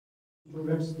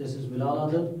Students, this is Bilal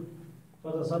Adil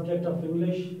for the subject of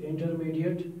English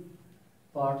Intermediate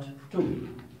Part 2.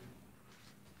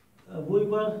 We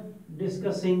were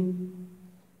discussing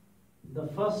the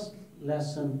first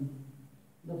lesson,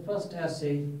 the first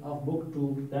essay of Book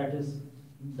 2, that is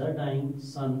The Dying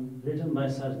Sun, written by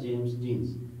Sir James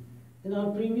Jeans. In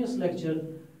our previous lecture,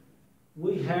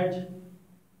 we had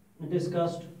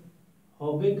discussed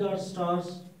how big are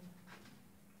stars,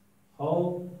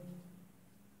 how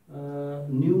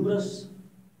numerous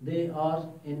they are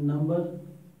in number,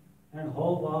 and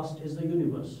how vast is the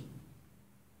universe.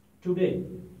 Today,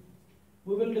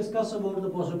 we will discuss about the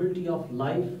possibility of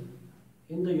life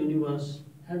in the universe,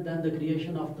 and then the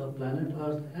creation of the planet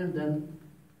Earth, and then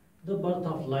the birth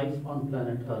of life on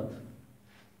planet Earth.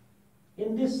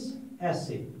 In this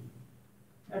essay,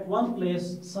 at one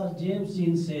place, Sir James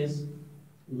Jeans says,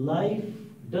 life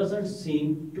doesn't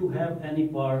seem to have any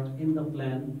part in the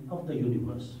plan of the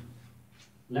universe.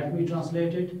 Let me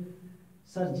translate it.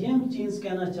 Sir James jeans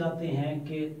कहना चाहते हैं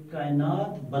कि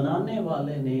कायनात बनाने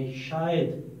वाले ने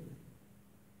शायद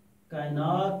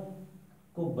कायनात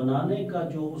को बनाने का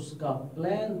जो उसका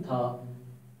प्लान था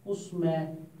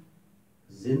उसमें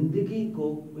जिंदगी को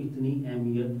इतनी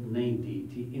अहमियत नहीं दी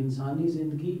थी, इंसानी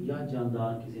जिंदगी या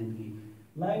जानदार की जिंदगी.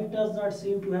 Life does not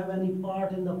seem to have any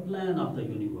part in the plan of the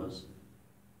universe.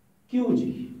 क्यों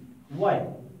जी? Why?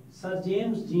 सर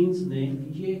जेम्स जीन्स ने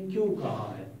ये क्यों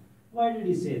कहा है? Why did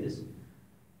he say this?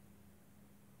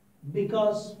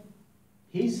 Because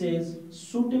he says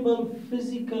suitable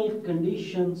physical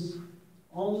conditions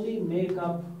only make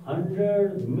up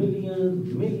 100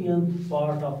 millionth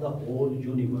part of the whole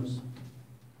universe.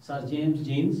 Sir James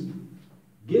Jeans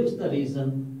gives the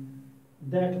reason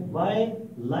that why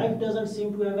life doesn't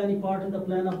seem to have any part in the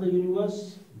plan of the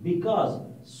universe, because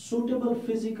suitable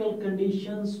physical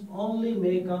conditions only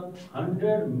make up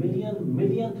 100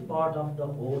 millionth part of the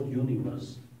whole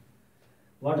universe.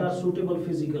 What are suitable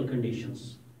physical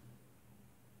conditions?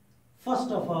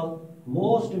 First of all,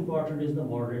 most important is the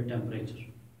moderate temperature.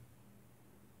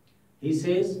 He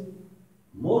says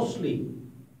mostly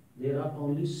there are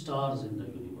only stars in the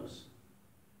universe.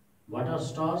 What are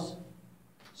stars?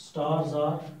 Stars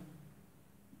are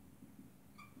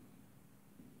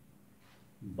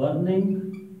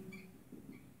burning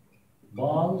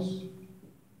balls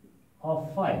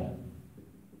of fire.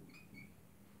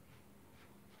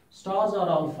 Stars are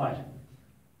all fire.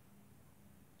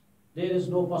 There is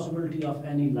no possibility of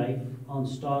any life on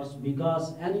stars,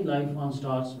 because any life on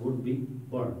stars would be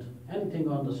burnt. Anything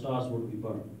on the stars would be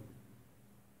burnt.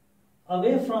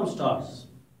 Away from stars,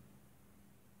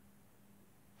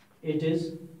 it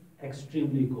is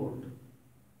extremely cold.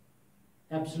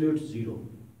 Absolute zero.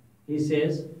 He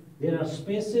says there are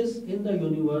spaces in the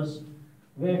universe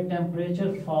where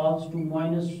temperature falls to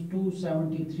minus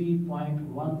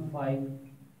 273.15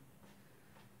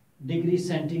 degrees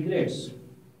centigrades.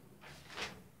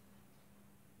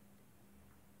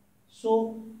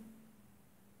 So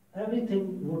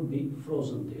everything would be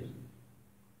frozen there.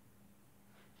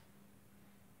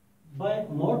 By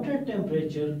moderate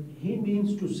temperature, he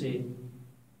means to say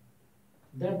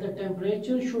that the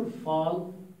temperature should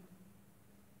fall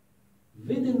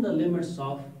within the limits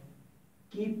of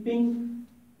keeping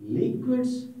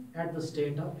liquids at the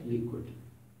state of liquid.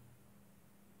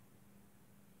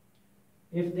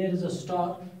 If there is a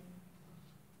star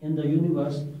in the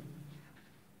universe,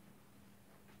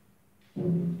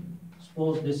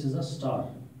 suppose this is a star,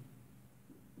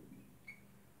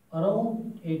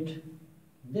 around it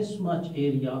this much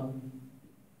area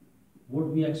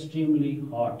would be extremely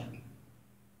hot.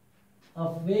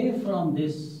 Away from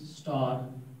this star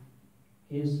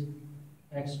is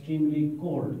extremely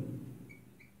cold,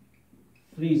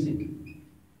 freezing.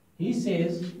 He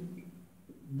says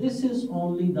this is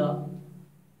only the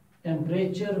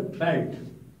temperature belt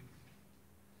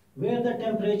where the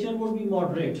temperature would be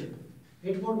moderate.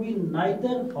 It would be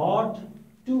neither too hot,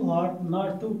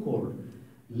 nor too cold.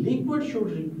 Liquid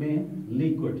should remain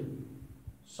liquid.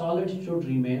 Solid should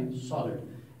remain solid.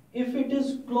 If it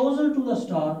is closer to the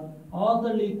star, all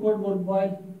the liquid would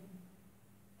boil.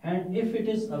 And if it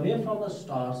is away from the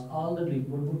stars, all the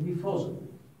liquid would be frozen.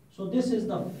 So this is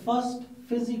the first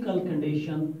physical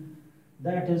condition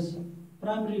that is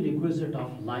primary requisite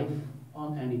of life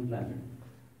on any planet.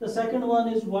 The second one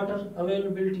is water,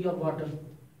 availability of water.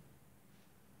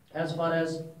 As far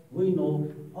as we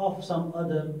know of some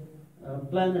other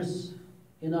planets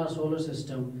in our solar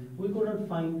system, we couldn't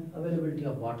find availability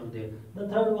of water there. The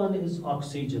third one is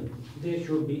oxygen. There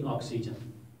should be oxygen.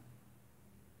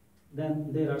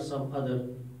 Then there are some other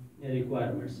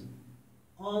requirements.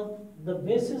 On the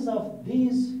basis of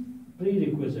these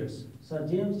prerequisites, Sir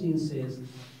James Jeans says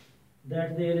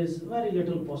that there is very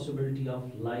little possibility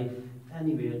of life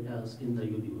anywhere else in the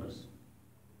universe.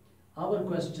 Our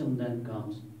question then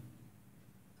comes,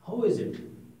 how is it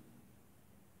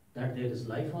that there is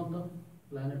life on the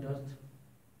planet Earth?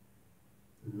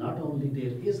 Not only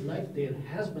there is life, there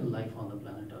has been life on the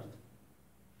planet Earth.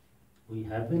 We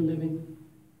have been living,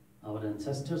 our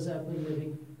ancestors have been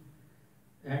living,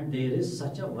 and there is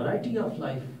such a variety of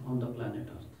life on the planet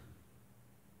Earth.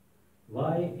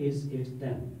 Why is it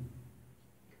then?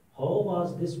 How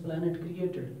was this planet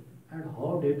created, and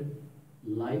how did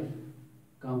life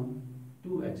come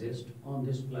to exist on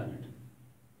this planet?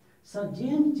 Sir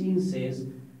James Jeans says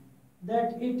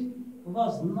that it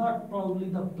was not probably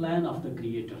the plan of the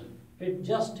creator. It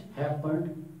just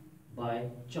happened by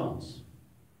chance.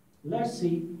 Let's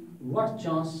see what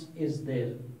chance is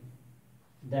there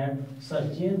that Sir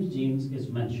James Jeans is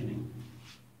mentioning.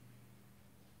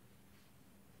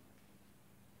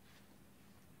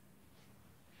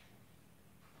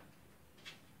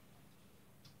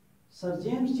 Sir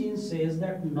James Jeans says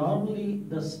that normally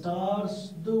the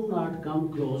stars do not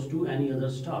come close to any other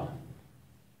star.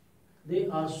 They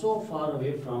are so far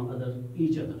away from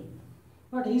each other.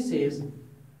 But he says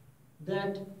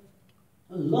that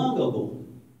long ago,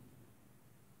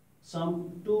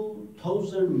 some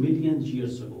 2000 million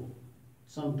years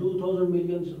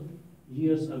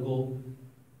ago,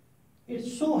 it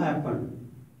so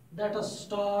happened that a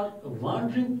star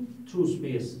wandering through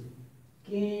space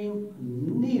came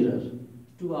nearer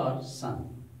to our sun.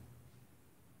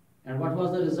 And what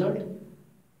was the result?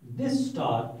 This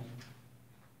star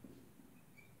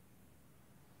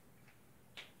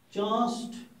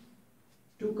chanced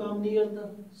to come near the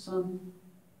sun.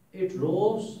 It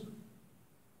rose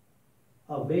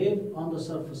a wave on the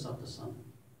surface of the sun.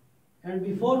 And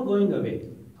before going away,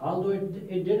 although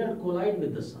it didn't collide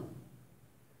with the sun,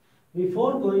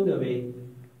 before going away,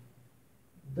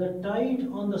 the tide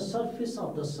on the surface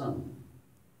of the sun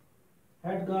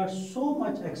had got so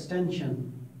much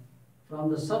extension from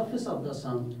the surface of the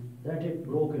sun that it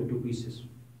broke into pieces.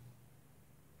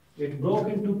 It broke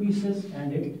into pieces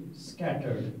and it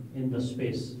scattered in the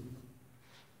space.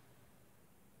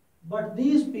 But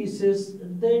these pieces,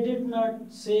 they did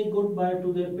not say goodbye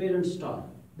to their parent star.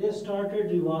 They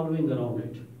started revolving around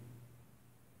it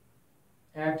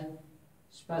at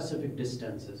specific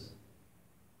distances.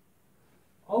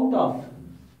 Out of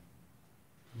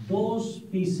those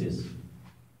pieces,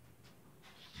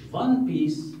 one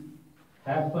piece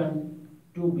happened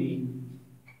to be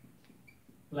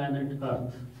planet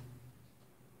Earth.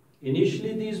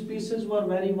 Initially, these pieces were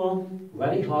very warm,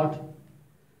 very hot,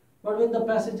 but with the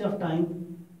passage of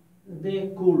time,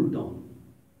 they cooled down.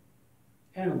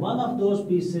 And one of those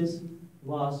pieces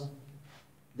was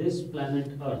this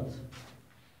planet Earth.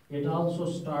 It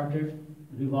also started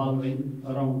revolving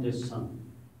around this sun.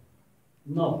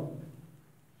 Now,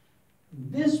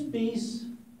 this piece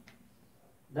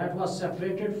that was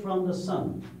separated from the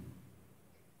sun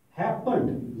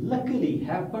luckily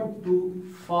happened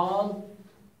to fall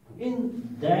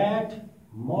in that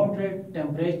moderate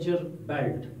temperature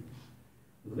belt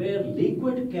where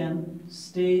liquid can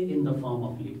stay in the form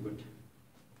of liquid.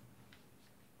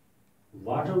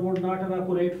 Water would not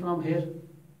evaporate from here,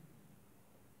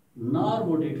 nor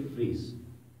would it freeze.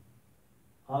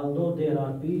 Although there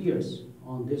are periods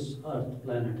on this Earth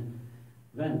planet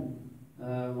when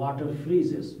water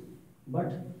freezes,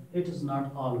 but it is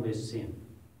not always same.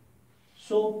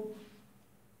 So,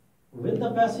 with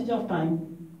the passage of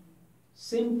time,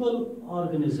 simple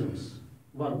organisms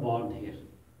were born here.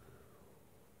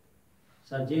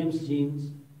 Sir James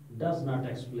Jeans does not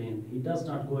explain, he does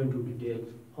not go into detail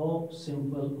how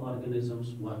simple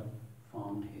organisms were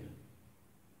formed here.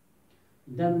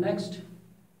 Then next,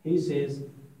 he says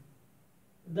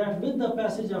that with the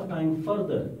passage of time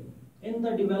further, in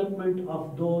the development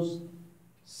of those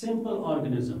simple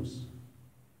organisms,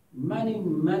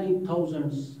 many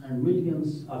thousands and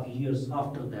millions of years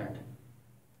after that,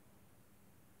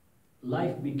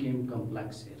 life became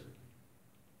complex here.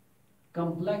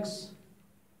 Complex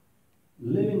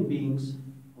living beings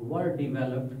were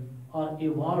developed or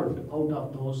evolved out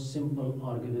of those simple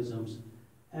organisms,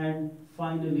 and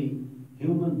finally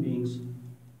human beings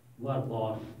were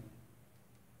born.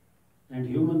 And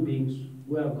human beings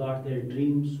who have got their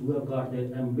dreams, who have got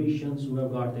their ambitions, who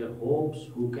have got their hopes,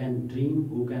 who can dream,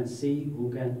 who can see,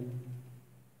 who can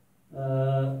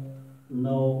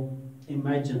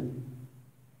imagine.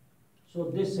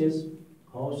 So this is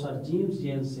how Sir James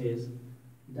Jeans says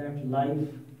that life,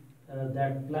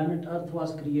 that planet Earth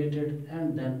was created,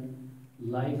 and then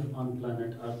life on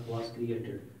planet Earth was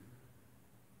created.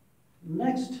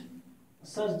 Next,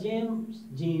 Sir James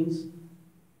Jeans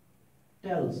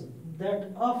tells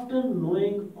that after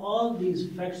knowing all these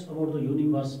facts about the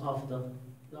universe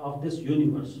of this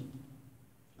universe,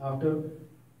 after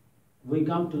we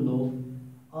come to know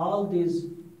all these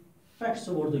facts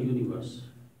about the universe,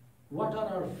 what are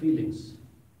our feelings?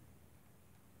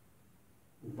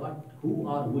 Who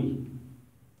are we?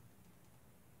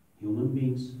 Human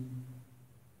beings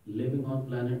living on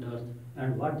planet Earth,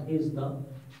 and what is the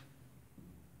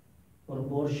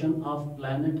proportion of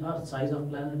planet Earth, size of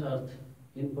planet Earth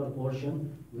in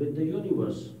proportion with the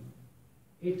universe?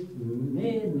 It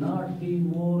may not be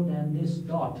more than this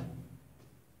dot.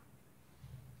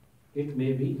 It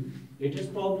is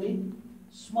probably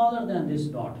smaller than this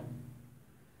dot.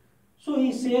 So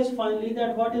he says finally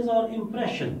that what is our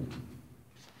impression?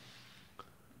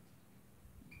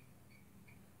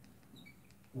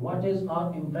 What is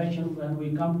our impression when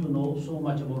we come to know so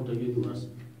much about the universe?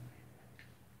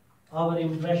 Our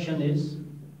impression is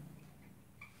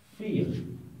fear.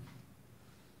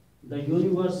 The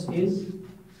universe is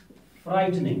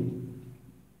frightening.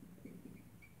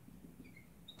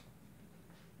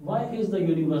 Why is the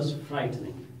universe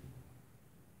frightening?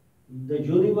 The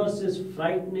universe is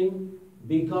frightening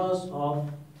because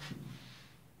of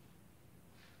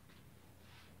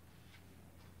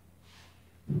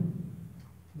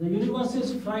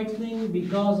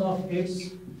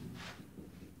its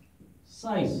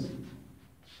size.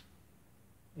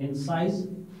 In size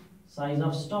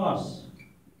of stars,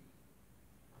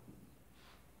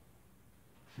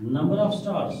 number of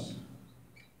stars,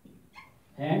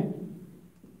 and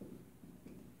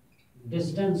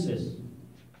distances.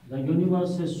 The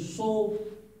universe is so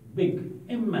big,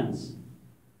 immense,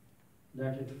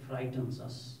 that it frightens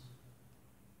us.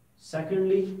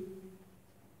 Secondly,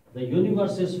 the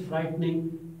universe is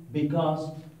frightening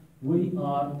because we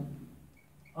are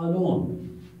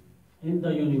alone in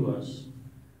the universe.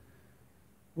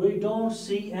 We don't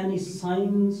see any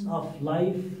signs of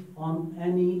life on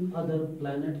any other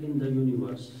planet in the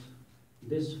universe.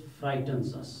 This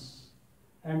frightens us.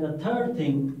 And the third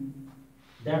thing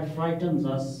that frightens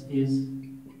us is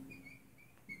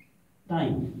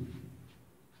time,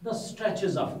 the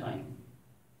stretches of time.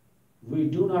 We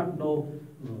do not know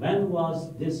when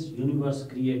was this universe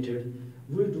created.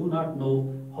 We do not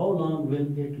know how long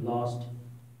will it last.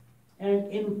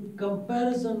 And in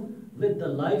comparison with the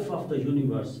life of the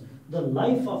universe, the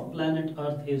life of planet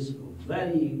Earth is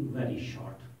very, very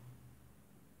short.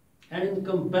 And in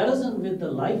comparison with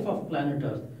the life of planet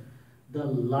Earth, the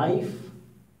life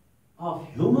of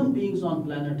human beings on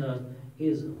planet Earth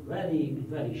is very,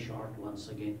 very short once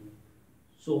again.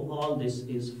 So all this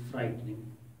is frightening.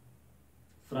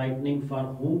 Frightening for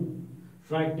whom?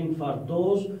 Frightening for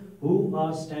those who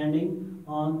are standing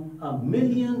on a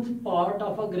millionth part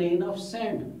of a grain of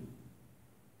sand.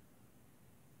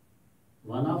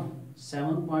 One of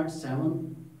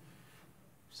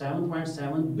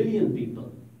 7.7 billion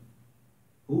people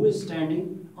who is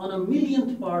standing on a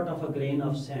millionth part of a grain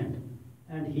of sand,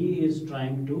 and he is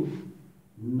trying to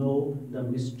know the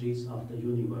mysteries of the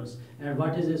universe. And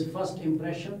what is his first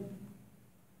impression?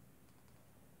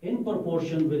 In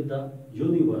proportion with the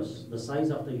universe, the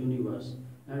size of the universe,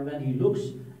 and when he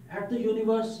looks at the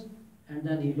universe and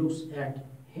then he looks at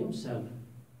himself,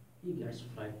 he gets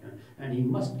frightened, and he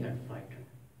must get frightened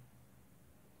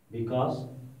because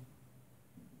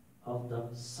of the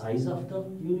size of the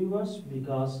universe,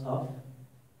 because of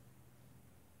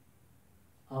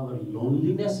our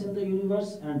loneliness in the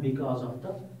universe, and because of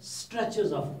the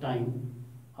stretches of time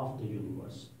of the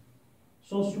universe.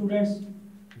 So students,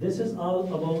 this is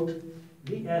all about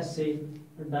the essay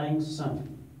Dying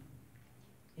Sun.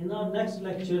 In our next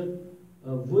lecture,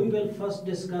 we will first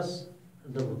discuss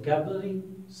the vocabulary,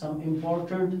 some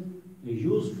important,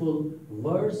 useful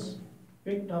words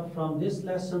picked up from this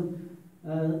lesson,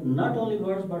 not only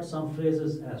words but some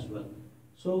phrases as well.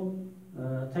 So,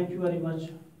 thank you very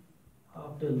much.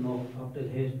 Up till now, up till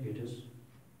here it is.